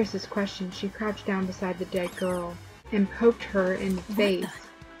 Ignoring Grace's question, she crouched down beside the dead girl and poked her in the face.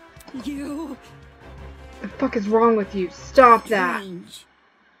 You... The fuck is wrong with you? Stop that! Strange.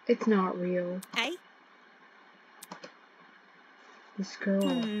 It's not real. Hey? This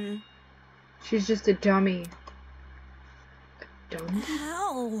girl. She's just a dummy. A dummy?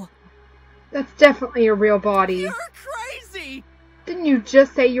 How? That's definitely a real body. You're crazy! Didn't you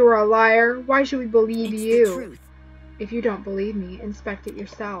just say you were a liar? Why should we believe It's you? the truth. If you don't believe me, inspect it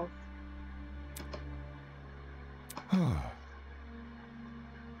yourself.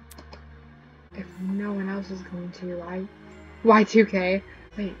 If no one else is going to, Y2K.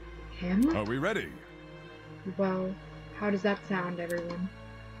 Wait, him? Are we ready? Well, how does that sound, everyone?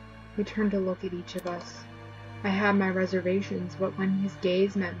 He turned to look at each of us. I had my reservations, but when his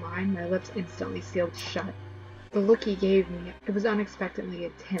gaze met mine, my lips instantly sealed shut. The look he gave me, it was unexpectedly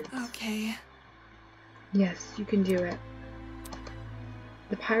intense. Okay. Yes, you can do it.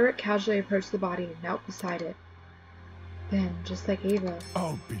 The pirate casually approached the body and knelt beside it. Then, just like Ava...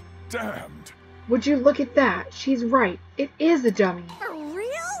 I'll be damned. Would you look at that? She's right. It is a dummy. For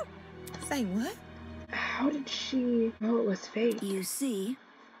real? Say what? How did she... Oh, it was fake. You see?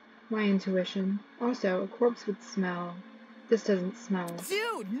 My intuition. Also, a corpse would smell. This doesn't smell.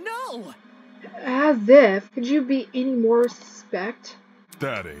 Dude, no! As if. Could you be any more suspect?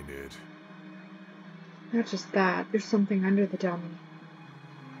 That ain't it. Not just that. There's something under the dummy.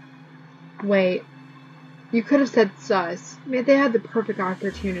 Wait. You could have said sus. I mean, they had the perfect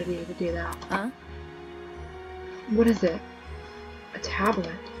opportunity to do that. Huh? What is it? A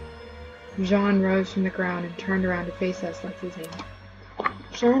tablet. Jean rose from the ground and turned around to face us like his hand.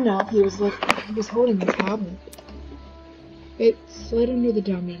 Sure enough, he was holding the tablet. It slid under the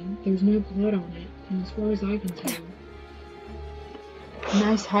dummy. There was no blood on it, and as far as I can tell, a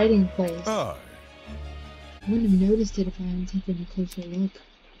nice hiding place. Aye. I wouldn't have noticed it if I hadn't taken a closer look.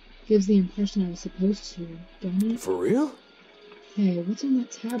 Gives the impression I was supposed to, don't it? For real? Hey, what's on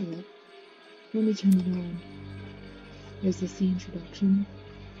that tablet? Let me turn it on. Is this the introduction?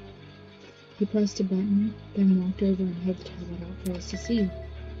 He pressed a button, then walked over and held the tablet out for us to see.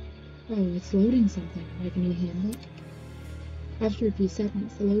 Oh, it's loading something, like a new handbook. After a few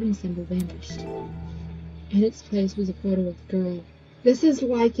seconds, the loading symbol vanished. In its place was a photo of the girl. This is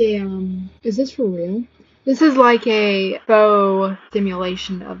like a, is this for real? This is like a faux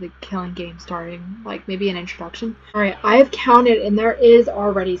simulation of the killing game starting, like maybe an introduction. Alright, I have counted and there is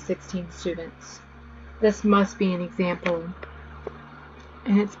already 16 students. This must be an example.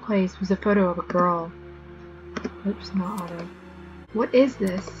 In its place was a photo of a girl. Oops, not auto. What is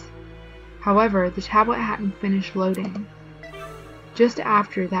this? However, the tablet hadn't finished loading. Just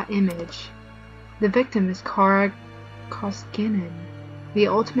after that image, The victim is Kara Koskinen, the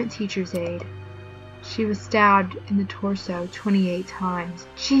ultimate teacher's aide. She was stabbed in the torso 28 times.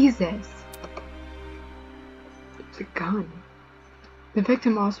 Jesus! It's a gun. The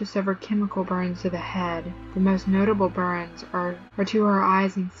victim also suffered chemical burns to the head. The most notable burns are to her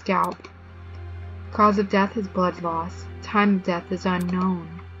eyes and scalp. Cause of death is blood loss. Time of death is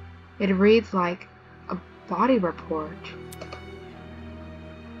unknown. It reads like a body report.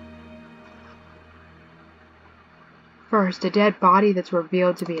 First, a dead body that's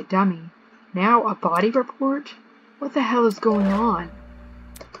revealed to be a dummy. Now, a body report? What the hell is going on?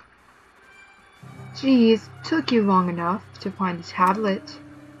 Geez, took you long enough to find the tablet.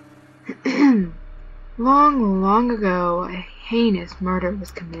 Long ago, a heinous murder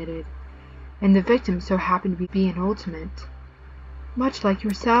was committed, and the victim so happened to be an ultimate. Much like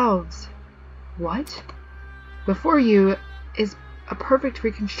yourselves. What? Before you is a perfect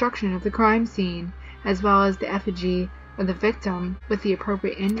reconstruction of the crime scene, as well as the effigy of the victim with the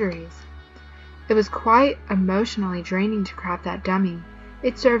appropriate injuries. It was quite emotionally draining to craft that dummy.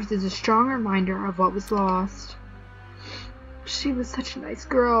 It serves as a strong reminder of what was lost. She was such a nice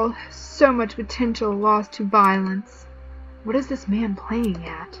girl, so much potential lost to violence. What is this man playing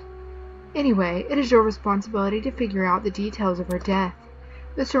at? Anyway, it is your responsibility to figure out the details of her death,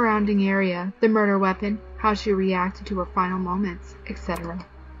 the surrounding area, the murder weapon, how she reacted to her final moments, etc.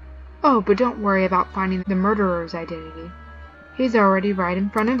 Oh, but don't worry about finding the murderer's identity. He's already right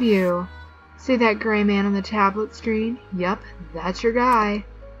in front of you. See that gray man on the tablet screen? Yup, that's your guy.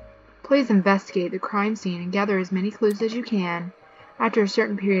 Please investigate the crime scene and gather as many clues as you can. After a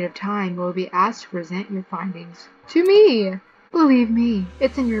certain period of time, you will be asked to present your findings to me. Believe me,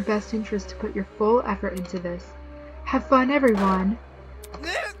 it's in your best interest to put your full effort into this. Have fun, everyone.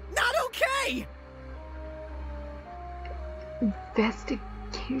 Not okay!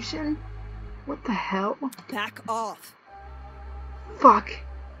 Investigation? What the hell? Back off. Fuck.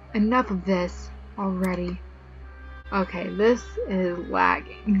 Enough of this already. Okay, this is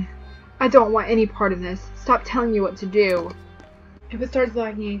lagging. I don't want any part of this. Stop telling me what to do. If it starts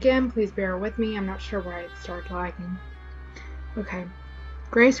lagging again, please bear with me. I'm not sure why it started lagging. Okay.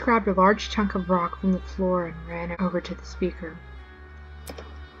 Grace grabbed a large chunk of rock from the floor and ran over to the speaker.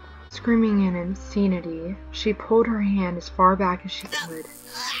 Screaming in insanity, she pulled her hand as far back as she could.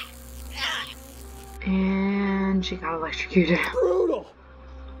 And she got electrocuted. Brutal!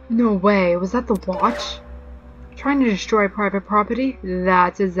 No way, was that the watch? Trying to destroy private property?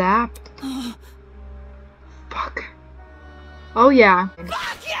 That's a zap. Fuck. Oh yeah.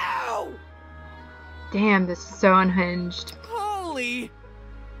 Fuck you! Damn, this is so unhinged. Holy!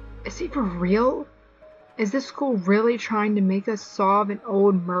 Is he for real? Is this school really trying to make us solve an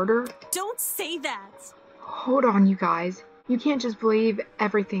old murder? Don't say that! Hold on, you guys. You can't just believe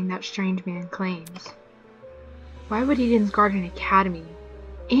everything that strange man claims. Why would Eden's Garden Academy,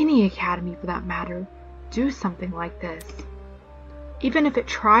 any academy for that matter, do something like this? Even if it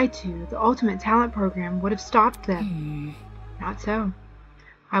tried to, the Ultimate Talent Program would have stopped them. Not so.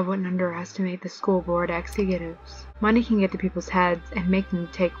 I wouldn't underestimate the school board executives. Money can get to people's heads and make them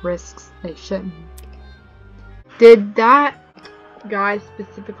take risks they shouldn't. Did that guy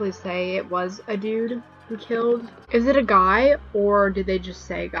specifically say it was a dude who killed? Is it a guy, or did they just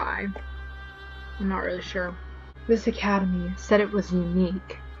say guy? I'm not really sure. This academy said it was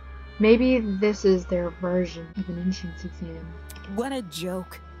unique. Maybe this is their version of an entrance exam. What a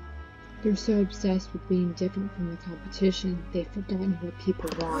joke. They're so obsessed with being different from the competition, they've forgotten what people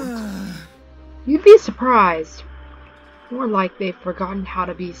want. You'd be surprised. More like they've forgotten how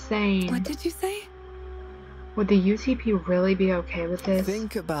to be sane. What did you say? Would the UTP really be okay with this?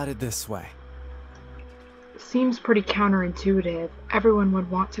 Think about it this way. Seems pretty counterintuitive. Everyone would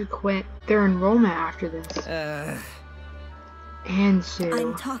want to quit their enrollment after this. Anzu.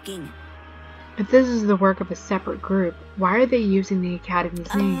 I'm talking. If this is the work of a separate group, why are they using the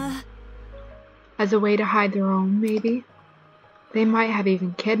academy's name? As a way to hide their own, maybe? They might have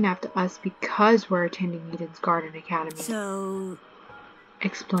even kidnapped us because we're attending Eden's Garden Academy. So...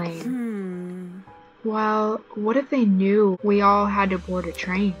 Explain. Well, what if they knew we all had to board a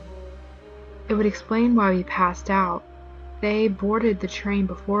train? It would explain why we passed out. They boarded the train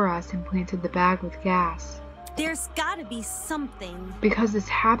before us and planted the bag with gas. There's gotta be something. Because this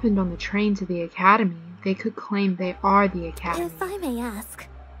happened on the train to the academy, they could claim they are the academy. If I may ask.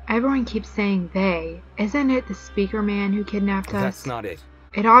 Everyone keeps saying they. Isn't it the speaker man who kidnapped us? That's not it.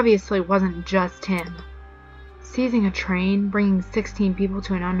 It obviously wasn't just him. Seizing a train, bringing 16 people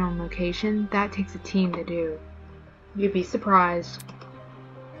to an unknown location, that takes a team to do. You'd be surprised.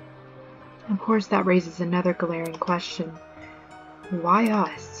 Of course, that raises another glaring question. Why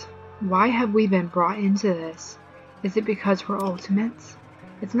us? Why have we been brought into this? Is it because we're ultimates?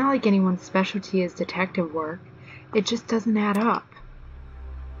 It's not like anyone's specialty is detective work. It just doesn't add up.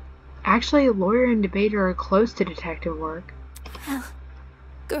 Actually, a lawyer and debater are close to detective work. How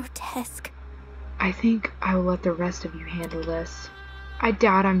grotesque. I think I will let the rest of you handle this. I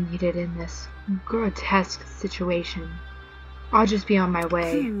doubt I'm needed in this grotesque situation. I'll just be on my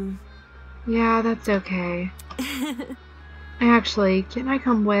way. Yeah, that's okay. Actually, can I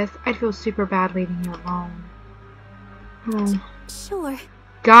come with? I'd feel super bad leaving you alone. Oh. Sure.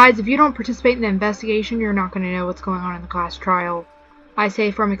 Guys, if you don't participate in the investigation, you're not going to know what's going on in the class trial. I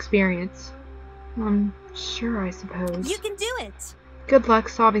say from experience. Sure, I suppose. You can do it! Good luck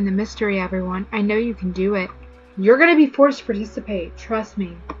solving the mystery, everyone. I know you can do it. You're going to be forced to participate. Trust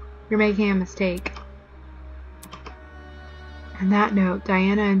me. You're making a mistake. On that note,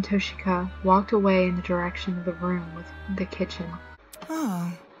 Diana and Toshika walked away in the direction of the room with the kitchen.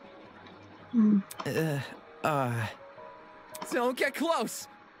 Oh. Don't get close!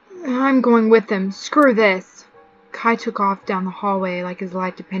 I'm going with them. Screw this. Kai took off down the hallway like his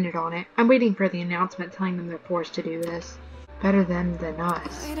life depended on it. I'm waiting for the announcement telling them they're forced to do this. Better them than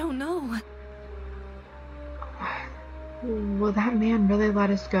us. I don't know. Will that man really let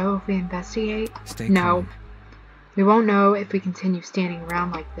us go if we investigate? Stay No. calm. We won't know if we continue standing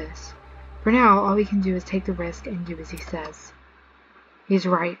around like this. For now, all we can do is take the risk and do as he says. He's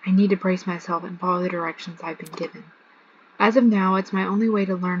right. I need to brace myself and follow the directions I've been given. As of now, it's my only way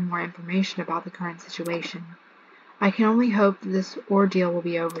to learn more information about the current situation. I can only hope that this ordeal will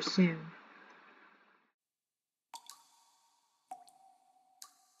be over soon.